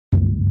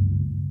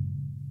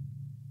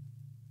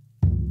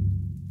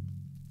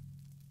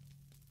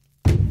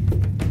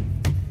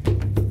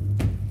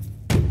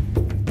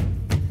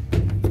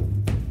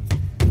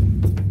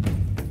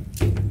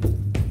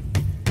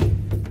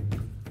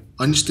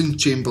Unstan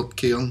chambered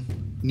Cairn,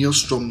 near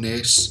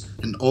Ness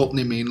in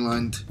Orkney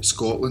mainland,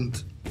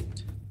 Scotland.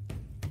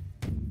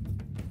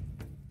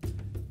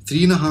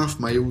 3.5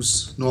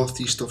 miles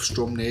northeast of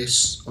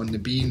Ness on the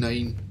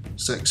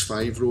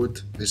B965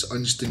 road is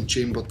Unstan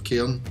chambered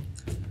Cairn.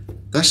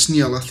 This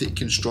Neolithic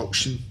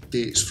construction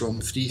dates from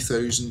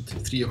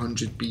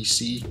 3300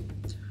 BC.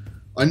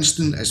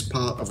 Unstan is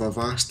part of a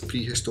vast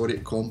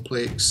prehistoric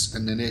complex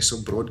in the Ness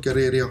Brodgar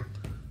area,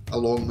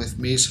 along with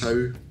Maze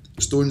Howe,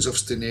 Stones of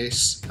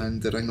Ness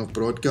and the Ring of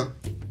Brodgar.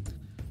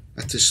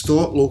 It is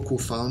thought local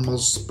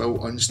farmers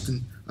built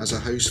Unstan as a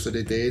house for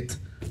the dead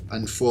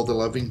and for the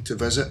living to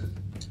visit.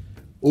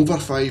 Over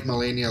 5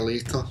 millennia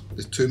later,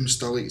 the tomb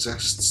still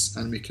exists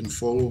and we can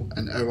follow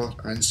in our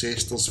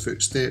ancestors'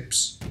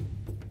 footsteps.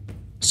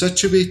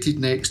 Situated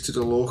next to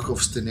the Loch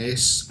of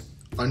Ness,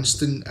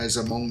 Unstan is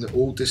among the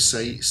oldest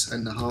sites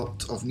in the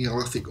heart of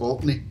Neolithic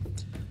Orkney.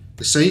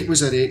 The site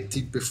was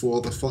erected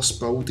before the first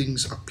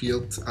buildings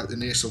appeared at the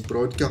Ness of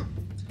Brodgar.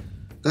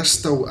 This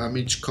still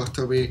image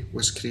cutaway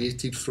was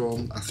created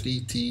from a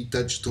 3D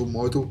digital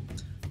model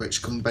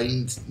which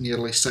combined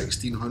nearly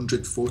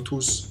 1600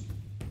 photos.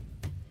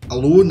 A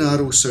low,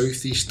 narrow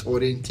southeast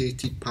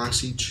orientated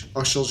passage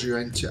ushers you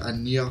into a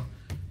near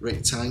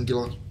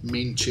rectangular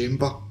main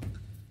chamber.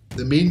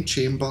 The main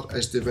chamber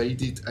is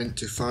divided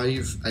into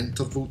 5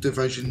 interval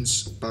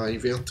divisions by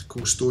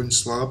vertical stone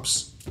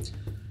slabs.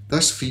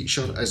 This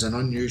feature is an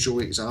unusual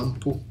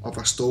example of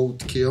a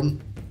stalled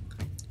cairn.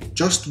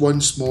 Just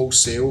one small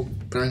cell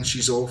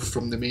branches off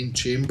from the main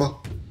chamber.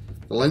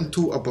 The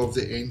lintel above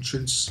the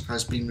entrance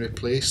has been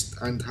replaced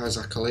and has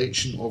a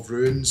collection of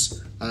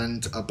ruins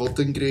and a bird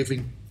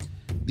engraving.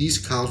 These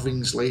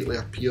carvings likely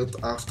appeared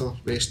after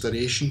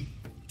restoration.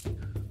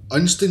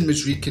 Unstan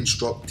was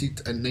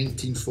reconstructed in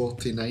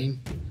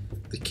 1949.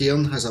 The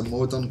cairn has a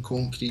modern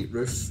concrete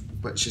roof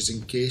which is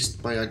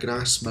encased by a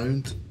grass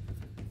mound.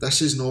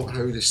 This is not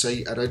how the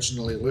site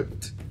originally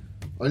looked.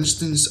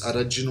 Unstan's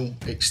original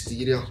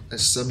exterior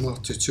is similar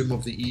to Tomb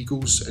of the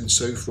Eagles in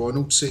South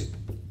Ronaldsay.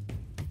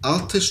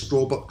 Artist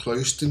Robert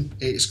Clouston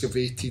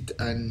excavated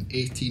in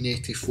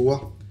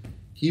 1884.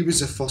 He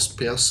was the first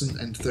person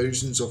in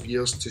thousands of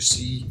years to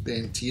see the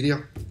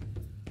interior.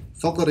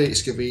 Further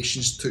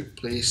excavations took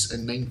place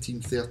in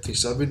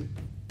 1937.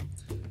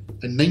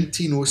 In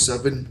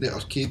 1907, the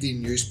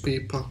Arcadian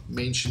newspaper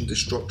mentioned the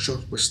structure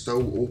was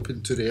still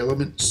open to the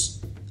elements.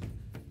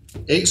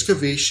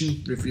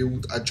 Excavation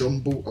revealed a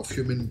jumble of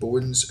human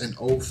bones in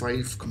all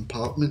 5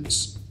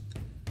 compartments.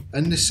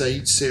 In the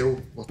side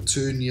cell were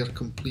 2 near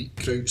complete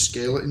crouched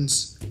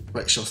skeletons,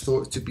 which are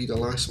thought to be the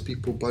last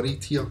people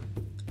buried here.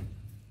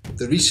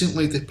 The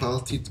recently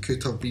departed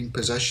could have been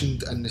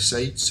positioned in the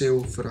side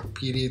cell for a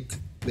period,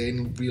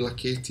 then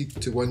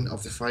relocated to one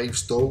of the 5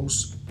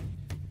 stalls.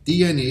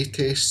 DNA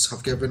tests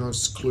have given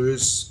us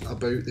clues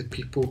about the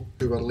people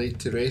who were laid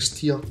to rest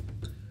here.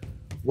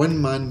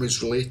 One man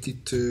was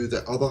related to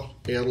the other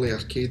early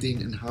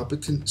Arcadian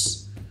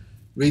inhabitants.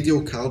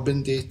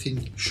 Radiocarbon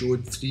dating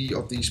showed 3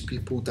 of these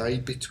people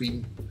died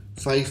between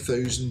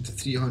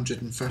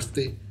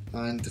 5,350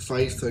 and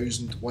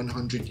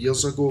 5,100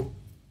 years ago.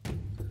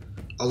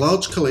 A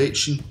large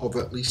collection of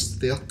at least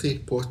 30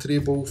 pottery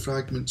bowl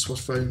fragments were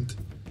found.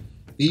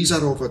 These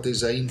are of a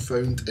design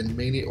found in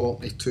many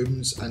Orkney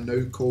tombs and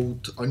now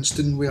called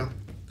Unstanware.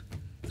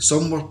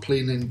 Some were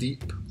plain and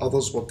deep,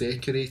 others were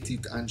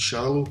decorated and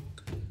shallow.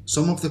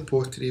 Some of the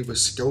pottery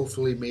was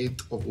skillfully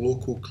made of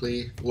local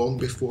clay long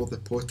before the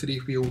pottery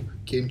wheel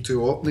came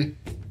to Orkney.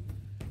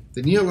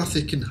 The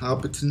Neolithic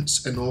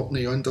inhabitants in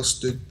Orkney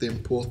understood the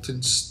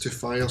importance to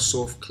fire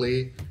soft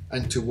clay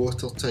into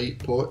watertight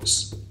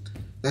pots.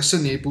 This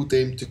enabled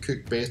them to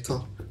cook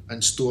better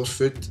and store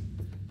food.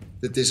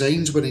 The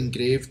designs were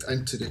engraved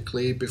into the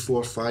clay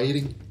before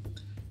firing.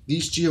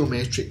 These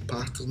geometric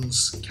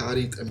patterns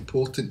carried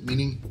important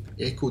meaning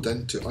echoed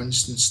into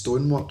Unstan's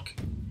stonework.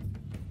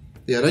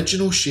 The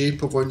original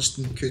shape of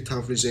Unstan could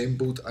have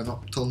resembled an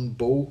upturned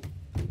bowl.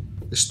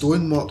 The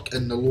stonework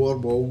in the lower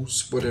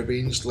walls were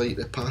arranged like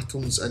the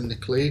patterns in the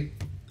clay.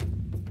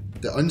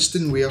 The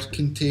Unstanware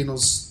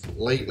containers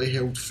likely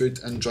held food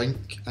and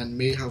drink and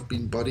may have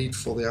been buried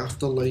for the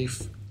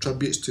afterlife,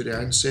 tributes to the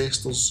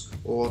ancestors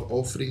or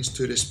offerings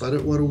to the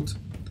spirit world.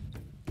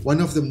 One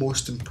of the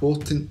most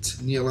important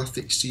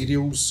Neolithic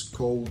cereals,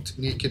 called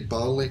naked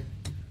barley,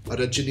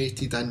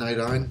 originated in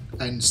Iran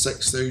in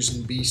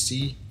 6000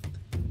 BC.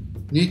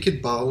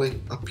 Naked barley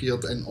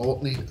appeared in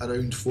Orkney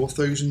around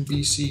 4000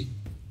 BC.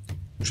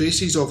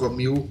 Traces of a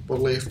meal were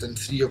left in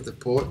 3 of the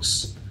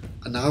pots.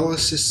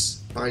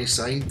 Analysis by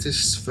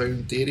scientists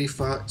found dairy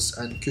fats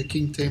and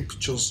cooking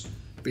temperatures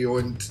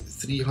beyond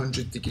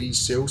 300 degrees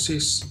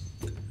Celsius.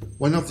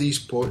 One of these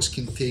pots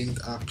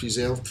contained a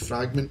preserved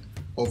fragment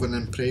of an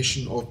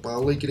impression of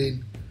barley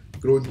grain,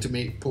 grown to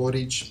make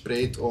porridge,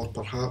 bread or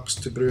perhaps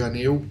to brew an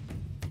ale.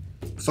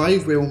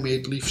 5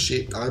 well-made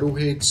leaf-shaped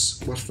arrowheads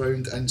were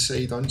found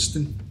inside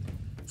Unstan.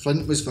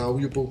 Flint was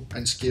valuable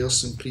and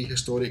scarce in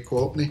prehistoric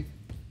Orkney.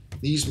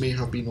 These may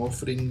have been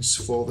offerings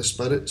for the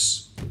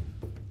spirits.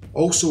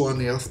 Also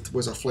unearthed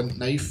was a flint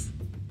knife.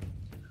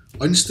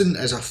 Unstan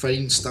is a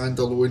fine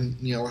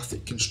standalone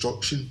Neolithic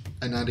construction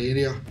in an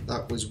area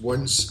that was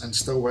once and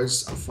still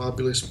is a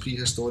fabulous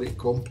prehistoric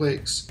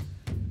complex.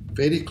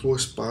 Very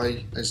close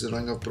by is the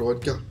Ring of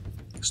Brodgar,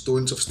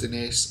 stones of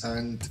Ness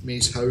and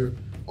Maze Howe,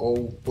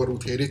 all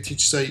World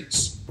Heritage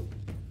Sites.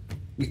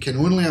 We can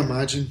only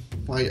imagine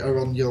why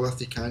our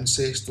Neolithic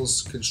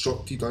ancestors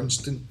constructed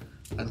Unstan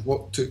and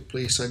what took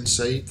place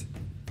inside.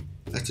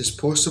 It is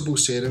possible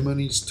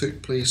ceremonies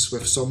took place,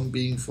 with some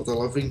being for the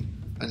living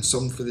and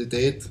some for the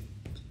dead.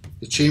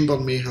 The chamber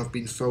may have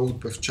been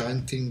filled with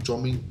chanting,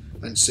 drumming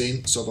and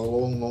scents of a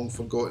long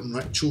forgotten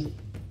ritual.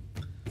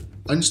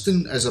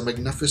 Unstan is a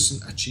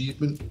magnificent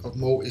achievement of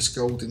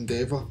multi-skilled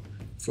endeavour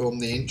from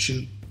the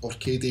ancient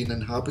Orkney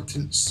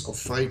inhabitants of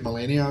 5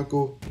 millennia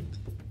ago.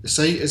 The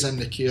site is in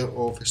the care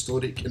of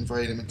Historic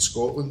Environment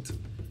Scotland.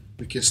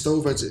 We can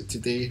still visit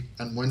today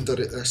and wonder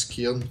at this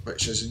cairn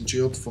which has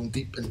endured from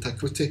deep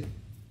antiquity.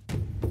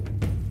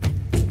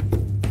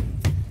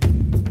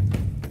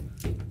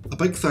 A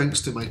big thanks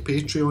to my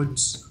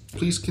Patreons.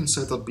 Please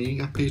consider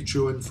being a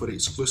Patreon for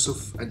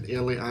exclusive and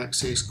early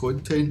access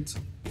content.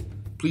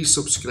 Please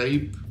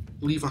subscribe,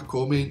 leave a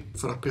comment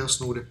for a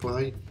personal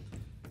reply,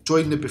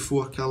 join the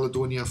Before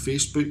Caledonia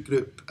Facebook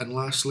group, and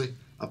lastly,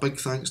 a big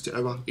thanks to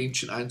our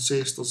ancient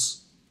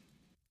ancestors.